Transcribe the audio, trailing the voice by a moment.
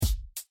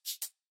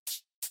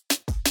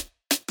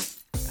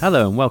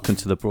Hello and welcome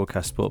to the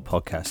Broadcast Sport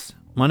Podcast.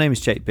 My name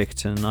is Jake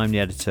Bickerton and I'm the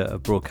editor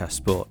of Broadcast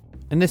Sport.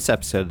 In this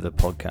episode of the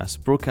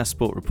podcast, Broadcast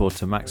Sport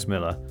reporter Max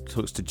Miller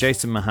talks to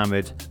Jason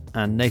Mohammed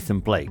and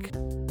Nathan Blake.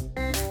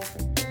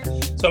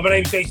 So my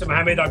name is Jason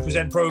Mohammed. I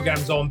present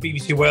programmes on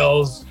BBC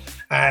Wales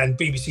and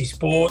BBC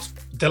Sport.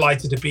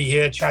 Delighted to be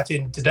here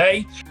chatting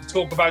today to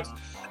talk about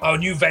our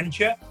new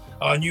venture,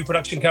 our new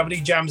production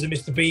company, Jams and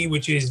Mr. B,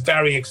 which is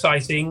very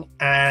exciting,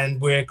 and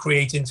we're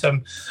creating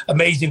some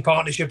amazing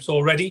partnerships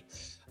already.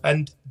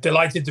 And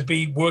delighted to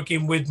be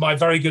working with my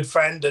very good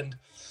friend and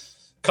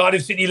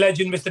Cardiff City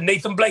legend, Mr.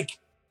 Nathan Blake.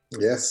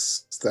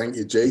 Yes, thank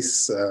you,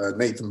 Jace.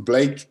 Nathan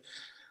Blake,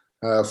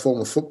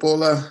 former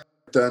footballer,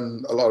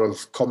 done a lot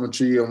of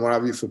commentary and what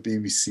have you for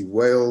BBC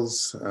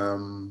Wales,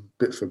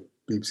 bit for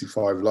BBC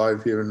 5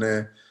 Live here and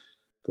there,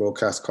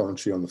 broadcast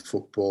commentary on the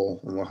football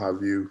and what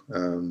have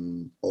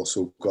you.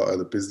 Also got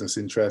other business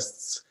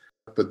interests.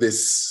 But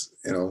this,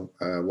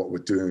 what we're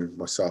doing,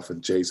 myself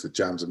and Jace with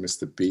Jams and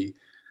Mr. B,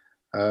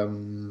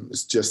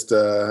 it's just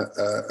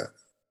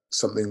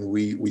something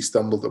we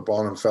stumbled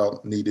upon and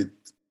felt needed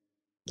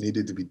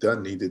to be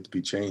done, needed to be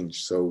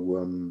changed.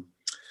 So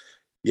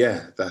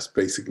that's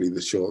basically the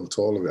short and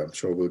tall of it. I'm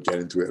sure we'll get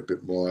into it a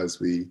bit more as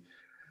we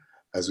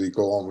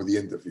go on with the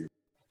interview.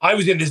 I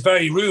was in this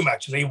very room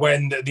actually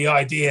when the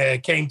idea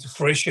came to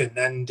fruition,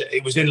 and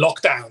it was in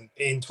lockdown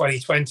in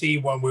 2020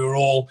 when we were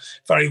all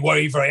very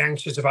worried, very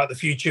anxious about the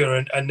future,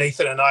 and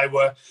Nathan and I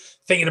were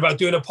thinking about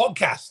doing a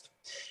podcast,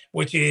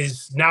 which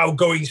is now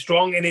going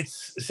strong in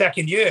its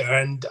second year.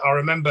 And I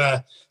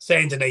remember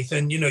saying to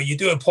Nathan, you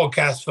do a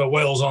podcast for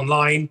Wales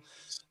Online,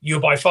 you're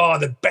by far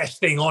the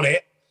best thing on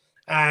it.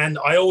 And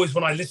I always,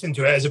 when I listen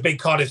to it as a big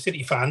Cardiff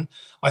City fan,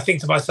 I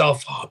think to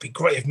myself, it'd be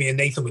great if me and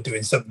Nathan were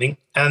doing something.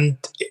 And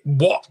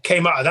what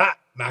came out of that,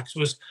 Max,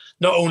 was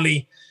not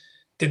only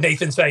did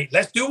Nathan say,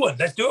 let's do a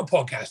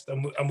podcast.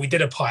 And we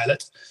did a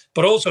pilot.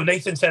 But also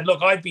Nathan said,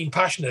 look, I've been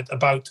passionate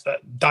about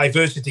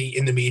diversity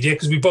in the media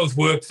because we both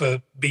work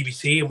for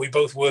BBC and we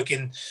both work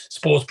in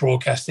sports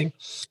broadcasting.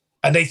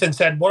 And Nathan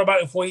said, what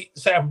about if we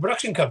set up a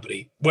production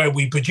company where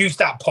we produce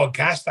that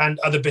podcast and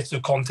other bits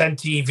of content,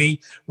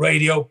 TV,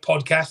 radio,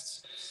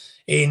 podcasts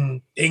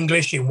in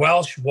English, in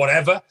Welsh,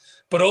 whatever,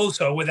 but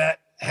also with a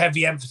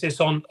heavy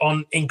emphasis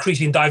on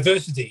increasing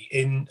diversity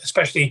in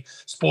especially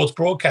sports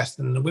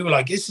broadcasting. And we were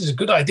like, this is a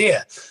good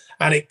idea.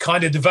 And it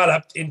kind of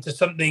developed into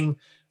something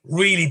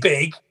really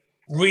big,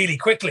 really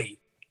quickly.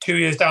 2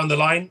 years down the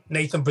line,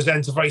 Nathan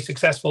presents a very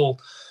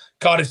successful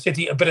Cardiff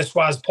City, A Bit of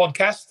Swazz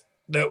podcast.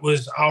 That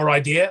was our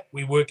idea.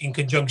 We work in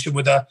conjunction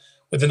with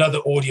another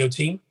audio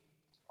team.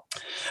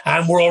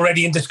 And we're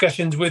already in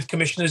discussions with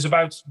commissioners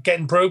about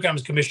getting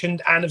programmes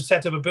commissioned and have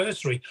set up a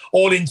bursary,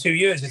 all in 2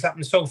 years. It's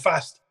happened so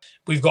fast.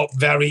 We've got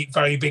very,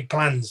 very big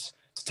plans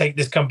to take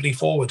this company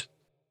forward.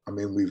 I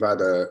mean, we've had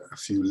a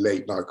few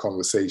late night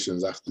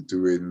conversations after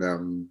doing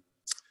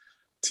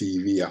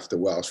TV after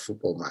Welsh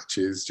football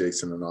matches.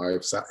 Jason and I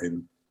have sat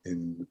in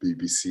the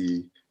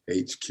BBC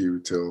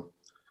HQ till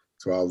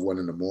 12, 1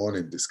 in the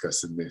morning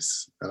discussing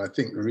this. And I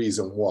think the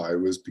reason why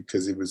was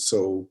because it was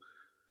so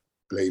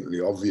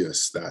blatantly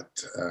obvious that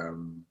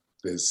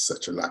there's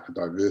such a lack of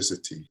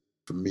diversity.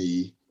 For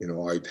me,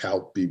 I'd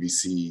helped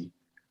BBC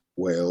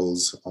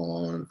Wales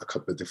on a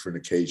couple of different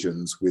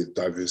occasions with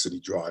diversity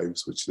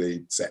drives, which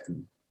they'd set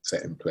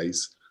in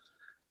place.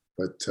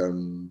 But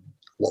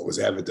what was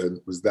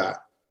evident was that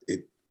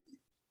it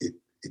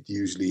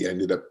usually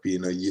ended up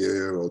being a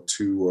year or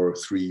 2 or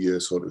 3 year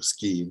sort of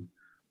scheme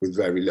with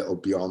very little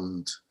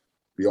beyond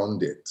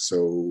it.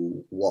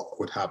 So what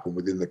would happen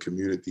within the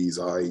communities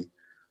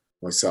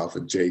myself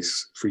and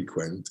Jace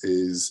frequent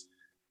is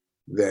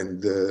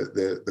then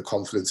the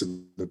confidence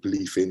and the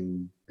belief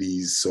in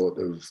these sort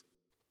of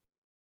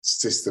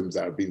systems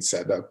that have been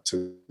set up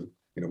to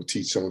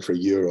teach someone for a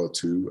year or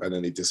 2 and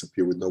then they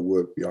disappear with no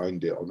work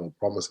behind it or no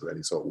promise of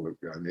any sort of work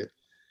behind it.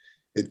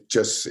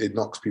 It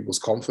knocks people's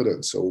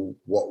confidence. So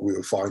what we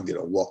were finding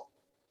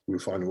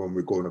when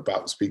we're going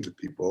about speaking to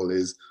people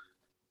is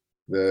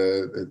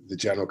the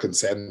general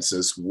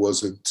consensus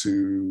wasn't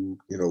to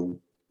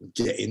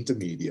get into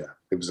media.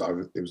 There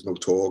was no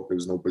talk, there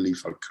was no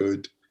belief I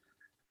could.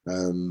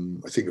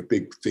 I think a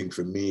big thing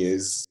for me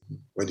is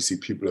when you see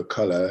people of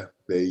colour,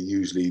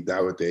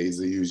 nowadays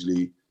they're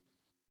usually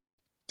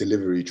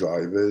delivery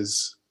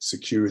drivers,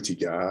 security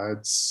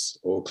guards,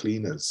 or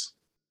cleaners.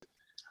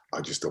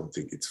 I just don't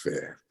think it's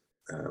fair.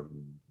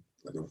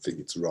 I don't think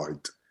it's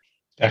right.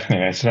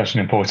 Definitely, it's such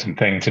an important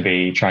thing to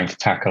be trying to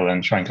tackle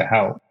and trying to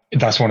help.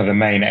 That's one of the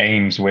main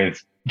aims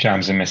with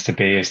Jams and Mr.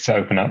 B, is to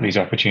open up these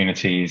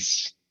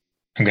opportunities,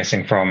 I'm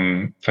guessing,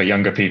 for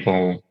younger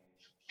people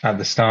at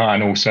the start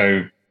and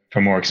also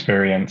for more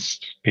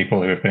experienced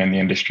people who have been in the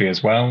industry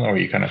as well? Or are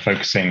you kind of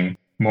focusing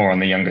more on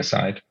the younger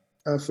side?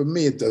 For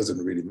me, it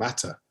doesn't really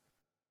matter.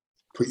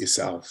 Put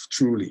yourself,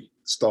 truly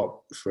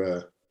stop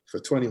for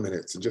 20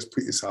 minutes and just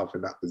put yourself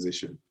in that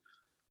position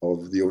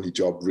of the only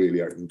job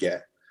really I can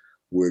get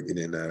working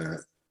in a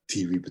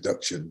TV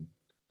production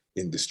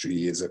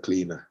industry is a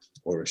cleaner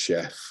or a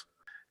chef.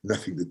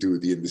 Nothing to do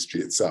with the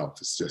industry itself.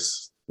 It's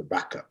just the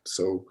backup.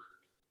 So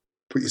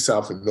put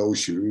yourself in those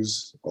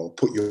shoes, or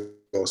put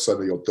your son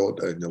or your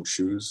daughter in those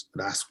shoes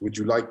and ask, would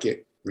you like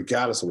it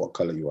regardless of what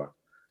color you are?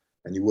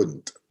 And you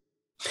wouldn't.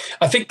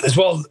 I think as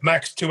well,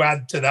 Max, to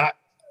add to that,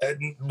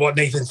 what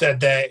Nathan said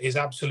there is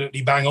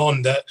absolutely bang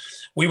on, that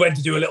we went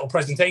to do a little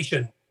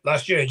presentation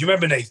last year. Do you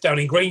remember, Nathan, down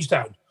in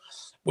Grangetown,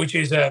 which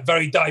is a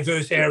very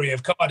diverse area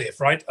of Cardiff,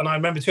 right? And I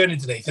remember turning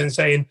to Nathan and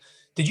saying,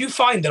 did you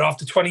find that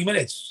after 20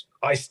 minutes,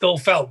 I still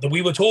felt that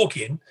we were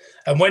talking?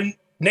 And when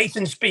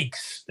Nathan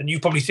speaks, and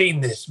you've probably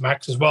seen this,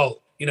 Max, as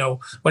well, you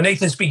know, when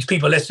Nathan speaks,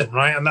 people listen,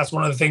 right? And that's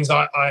one of the things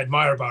I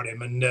admire about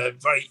him. And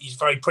he's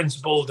very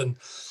principled, and,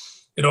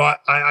 you know,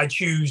 I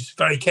choose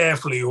very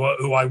carefully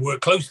who I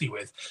work closely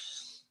with.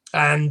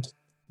 And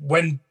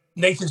when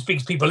Nathan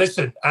speaks, people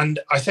listen. And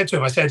I said to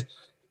him, I said,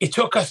 it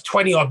took us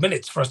 20 odd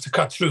minutes for us to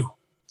cut through,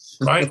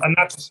 right? And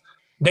that's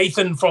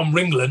Nathan from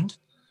Ringland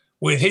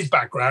with his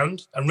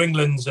background. And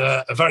Ringland's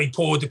a very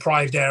poor,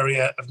 deprived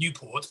area of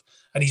Newport.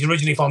 And he's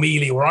originally from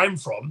Ely, where I'm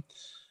from.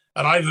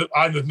 And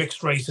I'm of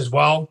mixed race as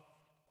well,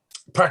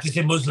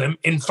 practicing Muslim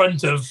in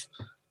front of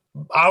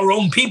our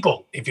own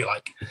people, if you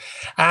like.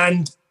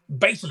 And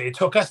basically, it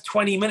took us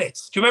 20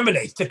 minutes. Do you remember,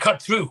 Nate, to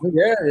cut through?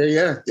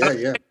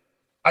 Yeah.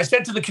 I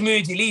said to the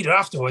community leader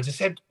afterwards, I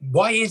said,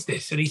 why is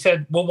this? And he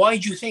said, well, why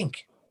do you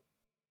think?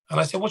 And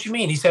I said, what do you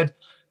mean? He said,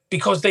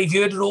 because they've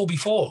heard it all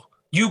before.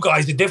 You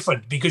guys are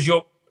different because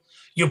you're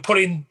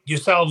putting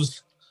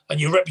yourselves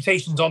and your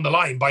reputations on the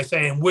line by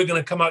saying, we're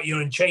going to come out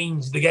here and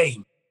change the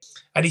game.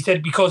 And he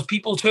said, because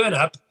people turn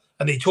up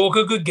and they talk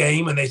a good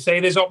game and they say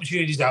there's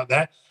opportunities out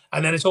there,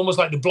 and then it's almost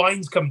like the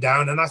blinds come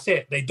down and that's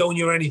it. They don't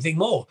hear anything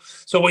more.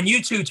 So when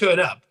you two turn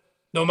up,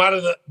 no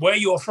matter where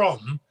you're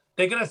from,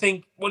 they're going to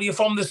think, well, you're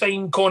from the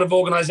same kind of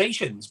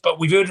organizations, but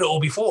we've heard it all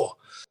before.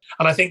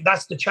 And I think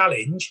that's the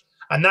challenge.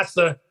 And that's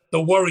the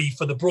worry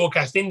for the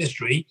broadcast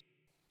industry.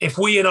 If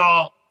we in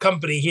our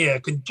company here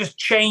could just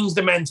change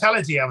the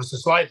mentality ever so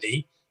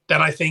slightly,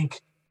 then I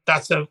think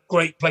that's a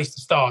great place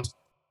to start.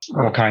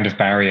 What kind of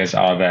barriers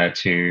are there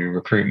to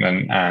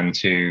recruitment and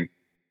to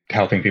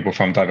helping people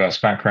from diverse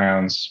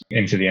backgrounds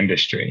into the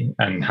industry?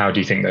 And how do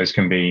you think those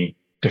can be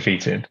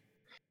defeated?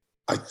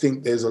 I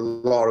think there's a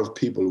lot of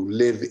people who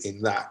live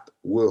in that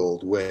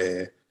world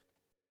where,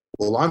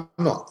 well, I'm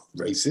not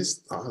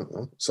racist. I don't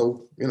know.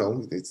 So, you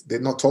know, they're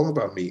not talking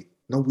about me.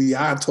 No, we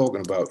are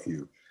talking about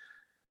you.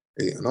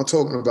 I'm not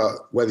talking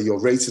about whether you're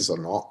racist or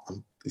not.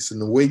 It's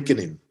an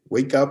awakening.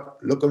 Wake up,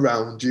 look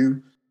around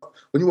you.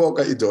 When you walk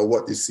out your door,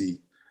 what do you see?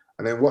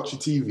 And then watch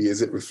your TV.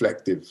 Is it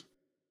reflective?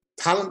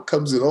 Talent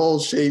comes in all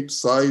shapes,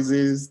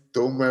 sizes.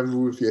 Don't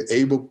matter if you're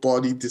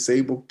able-bodied,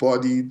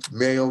 disabled-bodied,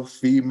 male,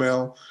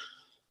 female,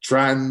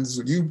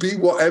 trans. You be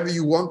whatever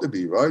you want to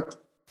be, right?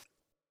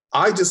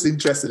 I'm just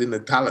interested in the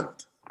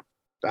talent.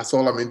 That's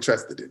all I'm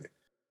interested in.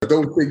 I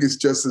don't think it's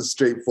just as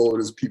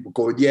straightforward as people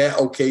going, yeah,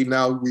 okay,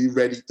 now we're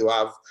ready to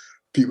have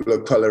people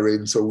of color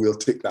in, so we'll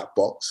tick that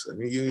box. I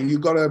mean, you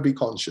got to be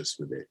conscious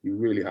with it. You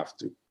really have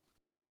to.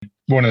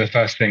 One of the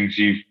first things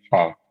the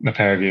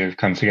pair of you have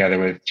come together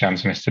with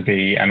Jams Mr.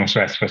 B and also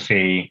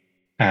S4C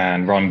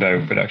and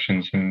Rondo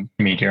Productions and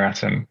Media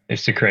Atom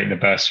is to create the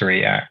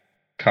bursary at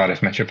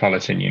Cardiff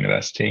Metropolitan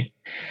University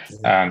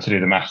to do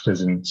the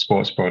Masters in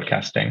Sports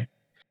Broadcasting.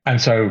 And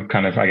so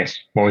kind of, I guess,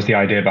 what was the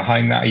idea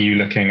behind that? Are you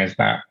looking as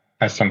that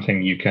as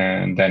something you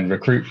can then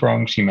recruit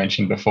from? So you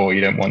mentioned before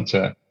you don't want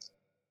to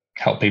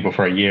help people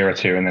for a year or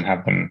two and then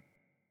have them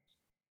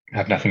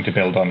have nothing to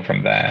build on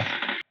from there.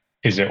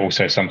 Is it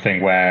also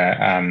something where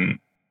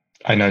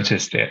I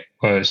noticed it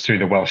was through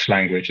the Welsh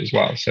language as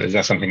well? So is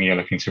that something you're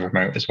looking to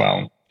promote as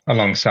well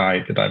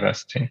alongside the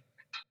diversity?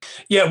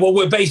 Yeah, well,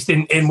 we're based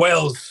in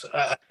Wales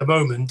at the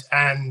moment.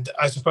 And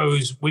I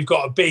suppose we've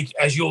got a big,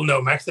 as you'll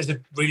know, Max, there's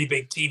a really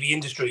big TV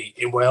industry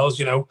in Wales.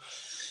 You know,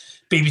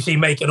 BBC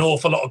make an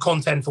awful lot of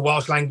content for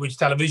Welsh language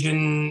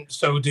television.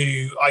 So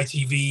do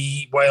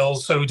ITV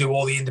Wales. So do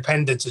all the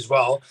independents as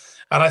well.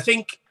 And I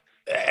think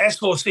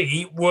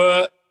S4C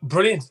were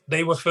brilliant.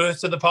 They were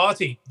first to the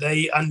party.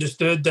 They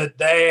understood that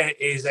there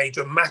is a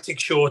dramatic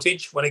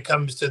shortage when it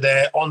comes to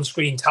their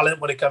on-screen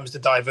talent, when it comes to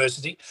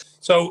diversity.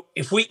 So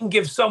if we can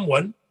give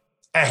someone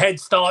a head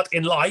start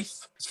in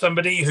life,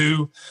 somebody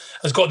who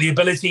has got the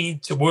ability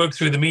to work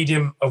through the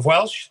medium of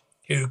Welsh,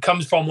 who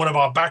comes from one of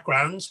our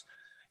backgrounds,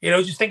 you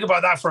know, just think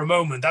about that for a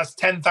moment. That's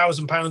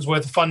 £10,000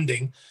 worth of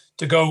funding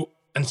to go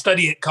and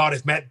study at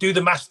Cardiff Met, do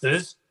the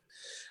Masters,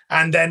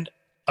 and then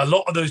a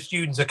lot of those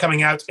students are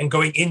coming out and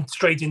going in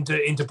straight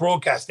into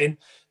broadcasting.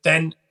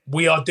 Then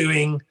we are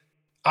doing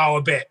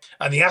our bit.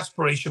 And the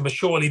aspiration must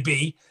surely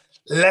be,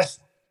 let's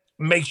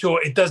make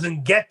sure it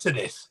doesn't get to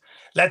this.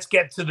 Let's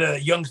get to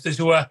the youngsters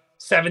who are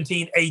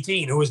 17,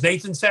 18, who, as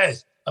Nathan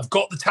says, have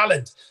got the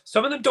talent.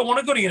 Some of them don't want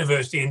to go to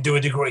university and do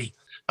a degree.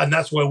 And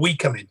that's where we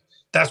come in.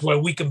 That's where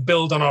we can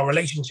build on our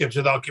relationships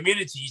with our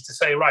communities to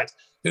say, right,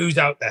 who's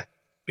out there?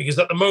 Because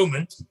at the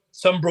moment,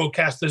 some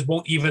broadcasters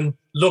won't even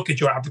look at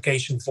your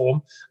application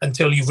form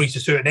until you've reached a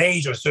certain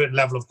age or a certain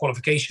level of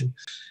qualification.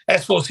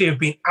 S4C have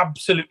been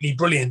absolutely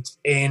brilliant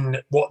in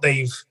what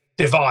they've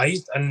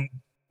devised. And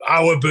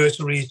our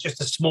bursary is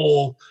just a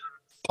small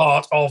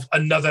part of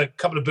another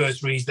couple of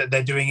bursaries that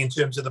they're doing in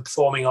terms of the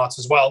performing arts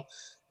as well.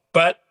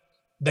 But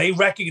they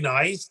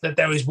recognise that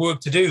there is work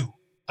to do,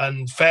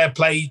 and fair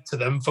play to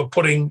them for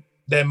putting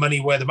their money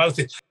where the mouth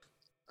is.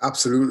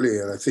 Absolutely.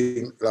 And I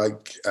think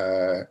like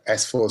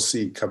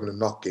S4C coming and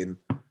knocking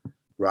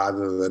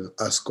rather than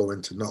us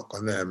going to knock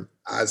on them,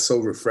 as so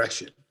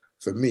refreshing.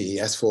 For me,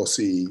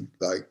 S4C,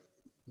 like,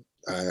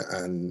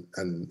 and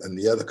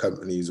the other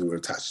companies who are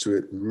attached to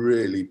it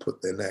really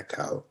put their neck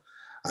out.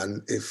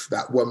 And if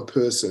that one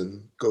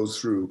person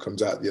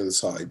comes out the other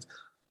side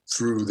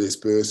through this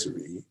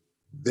bursary,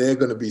 they're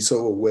going to be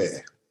so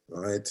aware,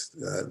 right?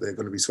 They're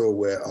going to be so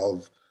aware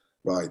of,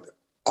 right,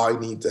 I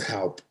need to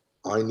help.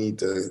 I need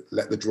to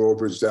let the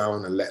drawbridge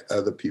down and let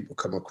other people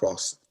come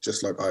across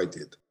just like I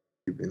did.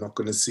 You're not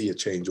going to see a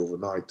change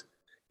overnight.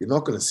 You're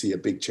not going to see a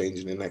big change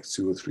in the next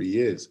 2 or 3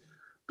 years.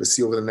 But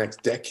see, over the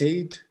next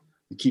decade,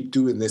 you keep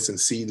doing this and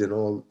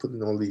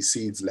putting all these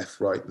seeds left,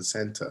 right, and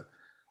center.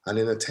 And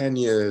in a 10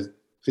 years,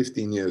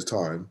 15 years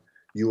time,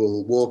 you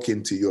will walk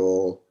into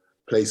your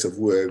place of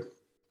work,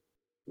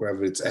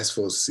 whether it's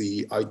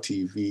S4C,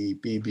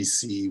 ITV,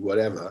 BBC,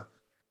 whatever,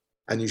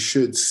 and you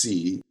should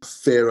see a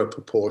fairer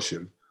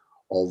proportion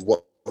of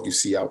what you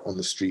see out on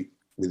the street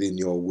within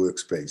your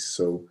workspace.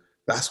 So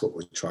that's what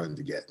we're trying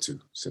to get to,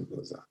 simple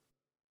as that.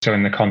 So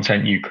in the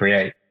content you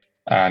create,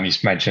 you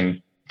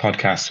mentioned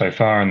podcasts so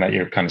far and that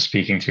you're kind of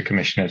speaking to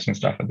commissioners and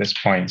stuff at this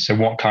point. So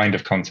what kind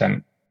of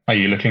content are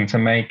you looking to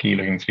make? Are you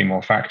looking to be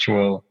more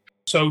factual?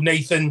 So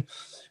Nathan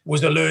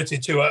was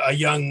alerted to a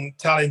young,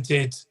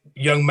 talented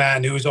young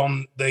man who was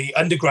on the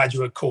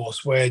undergraduate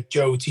course where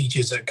Joe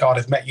teaches at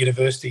Cardiff Met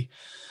University,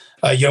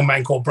 a young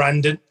man called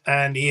Brandon,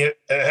 and he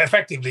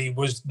effectively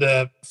was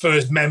the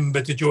first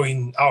member to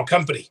join our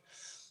company.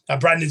 And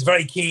Brandon's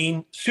very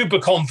keen, super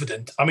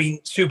confident.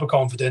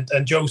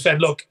 And Joe said,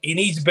 look, he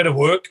needs a bit of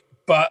work,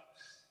 but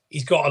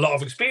he's got a lot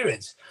of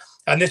experience.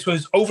 And this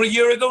was over a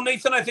year ago,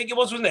 Nathan, I think it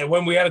was, wasn't it?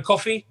 When we had a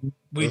coffee,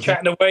 we were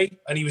chatting away,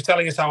 and he was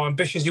telling us how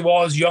ambitious he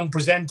was, young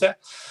presenter.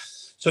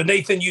 So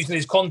Nathan using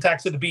his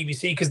contacts at the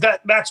BBC, because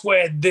that's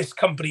where this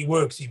company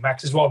works,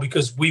 Max, as well,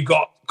 because we've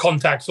got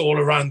contacts all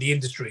around the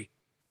industry.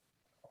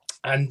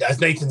 And as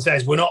Nathan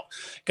says, we're not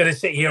going to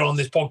sit here on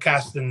this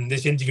podcast and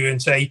this interview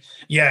and say,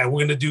 yeah,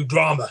 we're going to do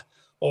drama.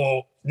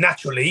 Or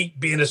naturally,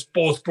 being a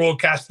sports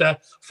broadcaster,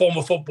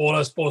 former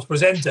footballer, sports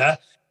presenter,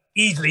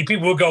 easily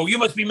people will go, you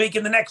must be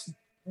making the next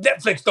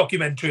Netflix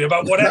documentary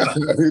about whatever.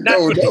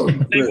 No.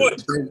 They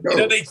would.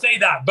 They'd say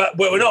that, but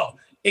we're not.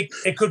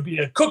 It could be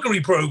a cookery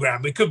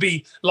program. It could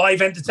be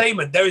live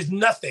entertainment. There is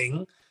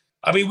nothing.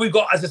 I mean, we've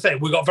got, as I say,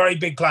 we've got very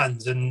big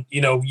plans, and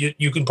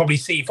you can probably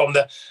see from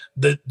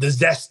the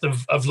zest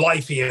of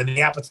life here and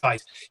the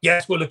appetite.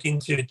 Yes, we're looking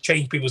to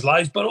change people's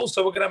lives, but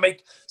also we're going to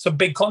make some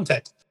big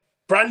content.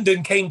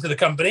 Brandon came to the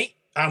company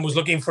and was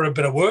looking for a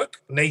bit of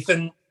work.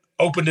 Nathan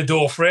opened the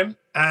door for him,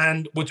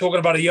 and we're talking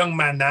about a young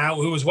man now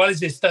who, as well as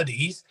his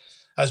studies,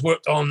 has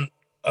worked on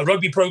a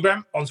rugby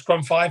program on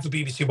Scrum 5 for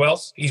BBC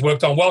Wales. He's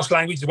worked on Welsh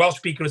language, he's a Welsh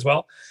speaker as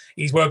well.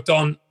 He's worked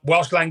on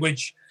Welsh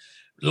language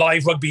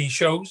live rugby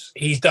shows.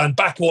 He's done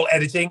backwall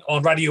editing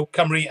on Radio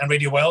Cymru and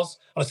Radio Wales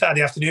on a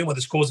Saturday afternoon when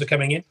the scores are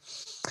coming in.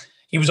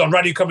 He was on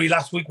Radio Cymru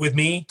last week with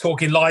me,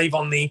 talking live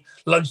on the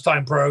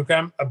lunchtime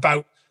program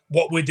about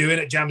what we're doing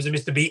at Jams and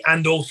Mr. B,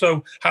 and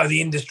also how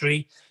the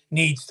industry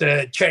needs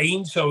to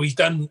change. So he's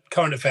done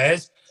current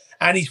affairs,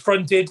 and he's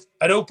fronted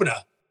an opener,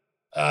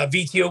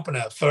 VT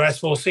opener for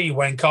S4C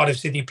when Cardiff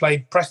City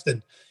played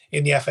Preston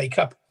in the FA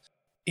Cup.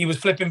 He was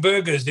flipping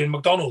burgers in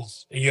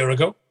McDonald's a year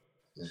ago.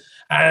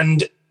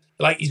 And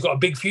he's got a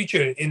big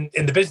future in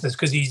the business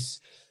because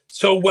he's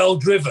so well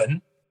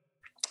driven.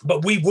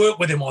 But we work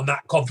with him on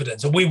that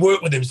confidence, and we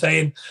work with him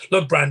saying,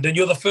 look, Brandon,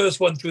 you're the first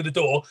one through the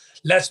door.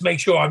 Let's make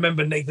sure, I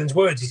remember Nathan's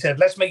words. He said,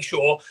 let's make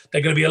sure there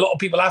are going to be a lot of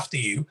people after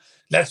you.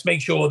 Let's make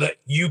sure that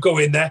you go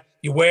in there,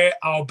 you wear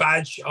our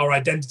badge, our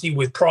identity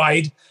with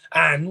pride,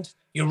 and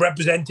you're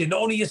representing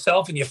not only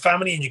yourself and your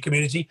family and your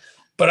community,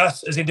 but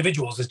us as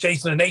individuals, as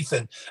Jason and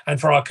Nathan,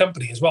 and for our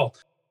company as well.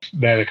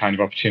 They're the kind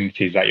of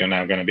opportunities that you're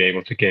now going to be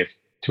able to give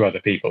to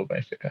other people,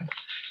 basically.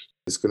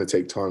 It's going to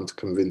take time to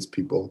convince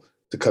people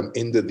to come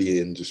into the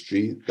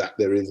industry that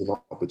there is an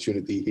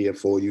opportunity here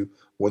for you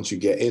once you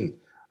get in.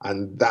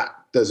 And that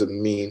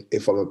doesn't mean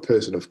if I'm a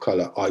person of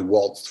color, I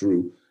waltz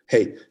through,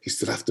 hey, you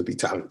still have to be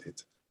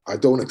talented. I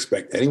don't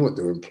expect anyone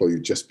to employ you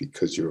just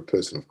because you're a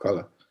person of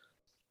color.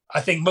 I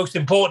think most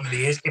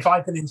importantly is if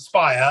I can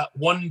inspire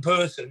one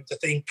person to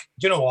think,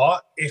 do you know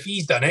what, if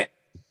he's done it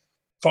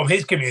from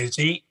his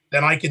community,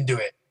 then I can do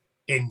it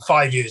in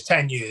 5 years,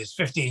 10 years,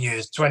 15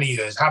 years, 20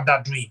 years, have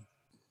that dream.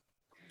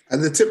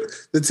 And the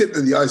tip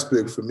of the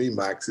iceberg for me,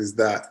 Max, is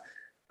that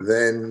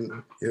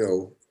then,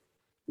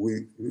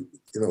 we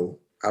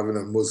having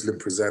a Muslim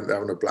presenter,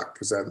 having a black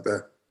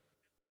presenter,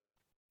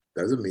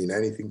 doesn't mean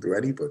anything to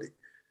anybody.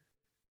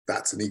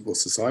 That's an equal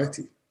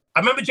society.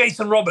 I remember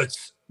Jason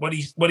Roberts, when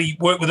he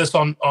worked with us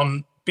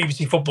on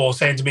BBC Football,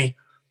 saying to me,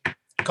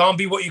 can't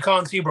be what you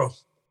can't see, bro.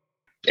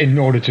 in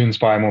order to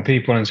inspire more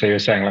people, and so you're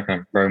saying like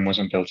Rome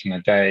wasn't built in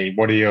a day.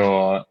 What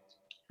are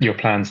your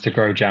plans to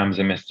grow Jams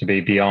and Mr.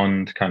 B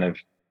beyond kind of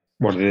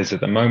what it is at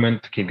the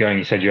moment, to keep going?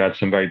 You said you had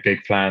some very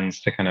big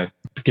plans to kind of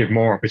give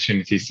more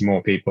opportunities to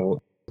more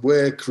people.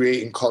 We're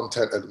creating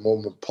content at the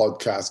moment,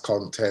 podcast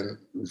content.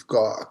 We've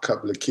got a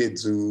couple of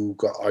kids who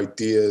got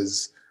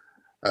ideas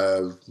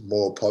of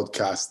more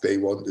podcasts they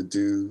want to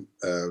do.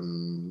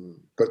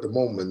 But at the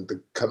moment,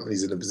 the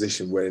company's in a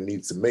position where it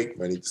needs to make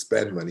money, to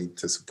spend money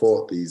to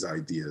support these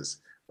ideas,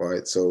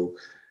 right? So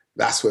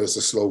that's where it's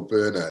a slow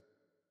burner.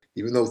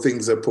 Even though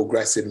things are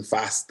progressing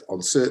fast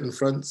on certain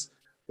fronts,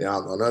 they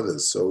aren't on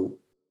others. So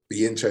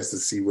be interested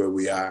to see where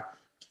we are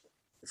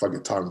if I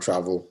could time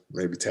travel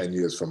maybe 10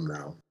 years from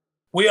now.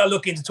 We are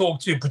looking to talk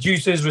to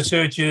producers,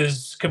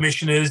 researchers,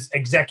 commissioners,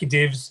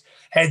 executives,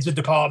 heads of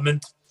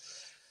department,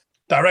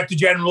 director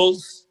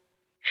generals.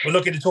 We're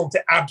looking to talk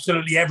to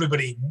absolutely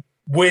everybody.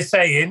 We're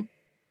saying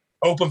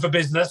open for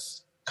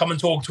business, come and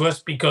talk to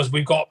us, because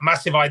we've got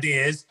massive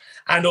ideas.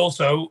 And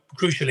also,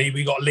 crucially,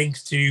 we got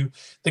links to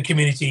the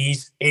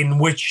communities in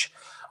which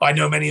I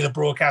know many of the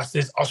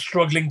broadcasters are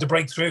struggling to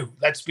break through.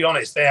 Let's be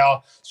honest, they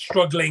are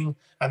struggling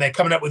and they're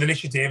coming up with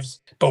initiatives,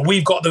 but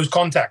we've got those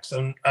contacts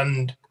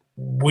and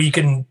we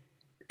can,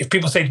 if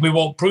people say we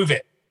won't prove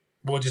it,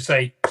 we'll just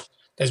say,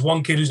 there's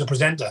one kid who's a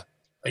presenter.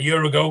 A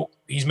year ago,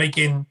 he's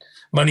making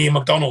money in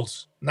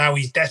McDonald's. Now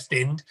he's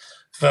destined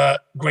for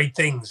great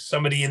things.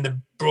 Somebody in the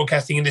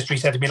broadcasting industry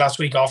said to me last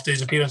week after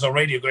his appearance on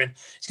radio, going,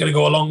 he's going to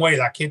go a long way,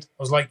 that kid.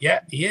 I was like,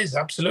 yeah, he is.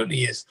 Absolutely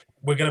he is.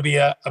 We're going to be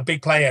a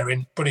big player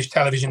in British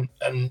television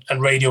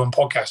and radio and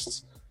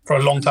podcasts for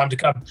a long time to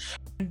come.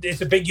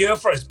 It's a big year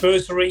for us.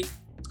 Bursary,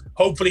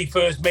 hopefully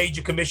first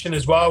major commission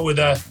as well with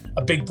a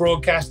big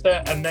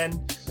broadcaster, and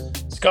then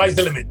sky's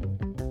the limit.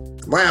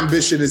 My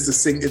ambition is to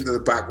sink into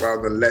the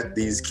background and let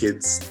these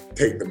kids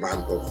take the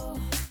mantle.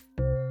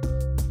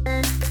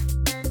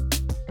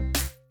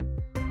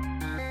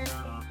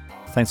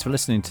 Thanks for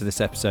listening to this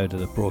episode of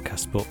the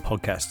Broadcast Sport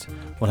podcast.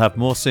 We'll have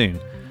more soon,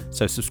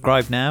 so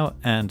subscribe now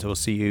and we'll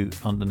see you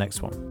on the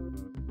next one.